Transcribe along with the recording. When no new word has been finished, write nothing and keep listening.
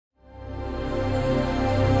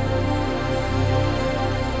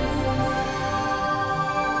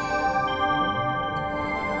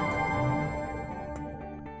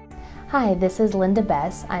Hi, this is Lynda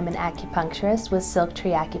Bess. I'm an acupuncturist with Silk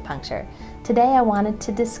Tree Acupuncture. Today I wanted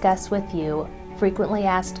to discuss with you frequently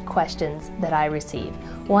asked questions that I receive.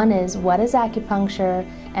 One is, what is acupuncture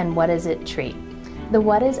and what does it treat? The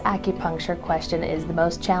what is acupuncture question is the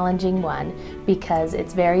most challenging one because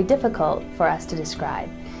it's very difficult for us to describe.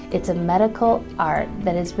 It's a medical art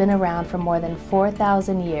that has been around for more than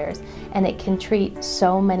 4,000 years, and it can treat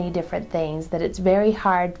so many different things that it's very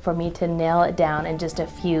hard for me to nail it down in just a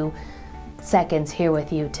few seconds here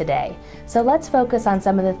with you today. So let's focus on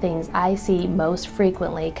some of the things I see most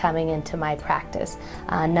frequently coming into my practice.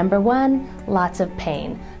 Number one, lots of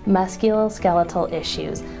pain, musculoskeletal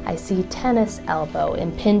issues. I see tennis elbow,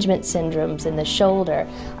 impingement syndromes in the shoulder,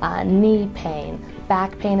 knee pain.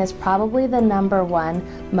 Back pain is probably the number one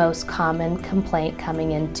most common complaint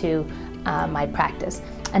coming into my practice.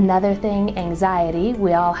 Another thing, anxiety.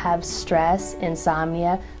 We all have stress,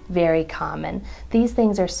 insomnia, very common. These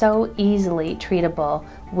things are so easily treatable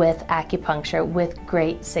with acupuncture with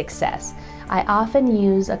great success. I often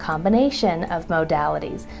use a combination of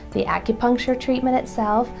modalities. The acupuncture treatment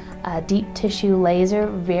itself, deep tissue laser,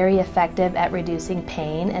 very effective at reducing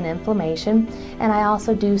pain and inflammation. And I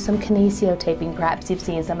also do some kinesiotaping. Perhaps you've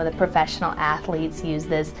seen some of the professional athletes use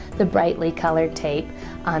this, the brightly colored tape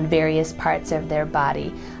on various parts of their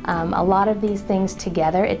body. A lot of these things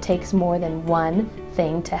together, it takes more than one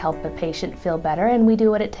thing to help a patient feel better, and we do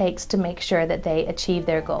what it takes to make sure that they achieve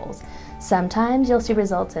their goals. Sometimes you'll see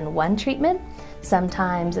results in one treatment,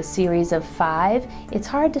 sometimes a series of 5. It's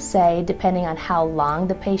hard to say depending on how long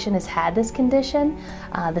the patient has had this condition,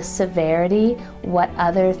 the severity, what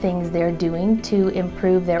other things they're doing to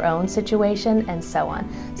improve their own situation, and so on.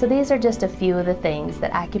 So these are just a few of the things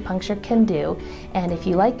that acupuncture can do. And if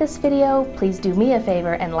you like this video, please do me a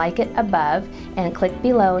favor and like it above and click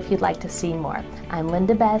below if you'd like to see more. I'm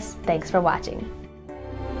Lynda Bess. Thanks for watching.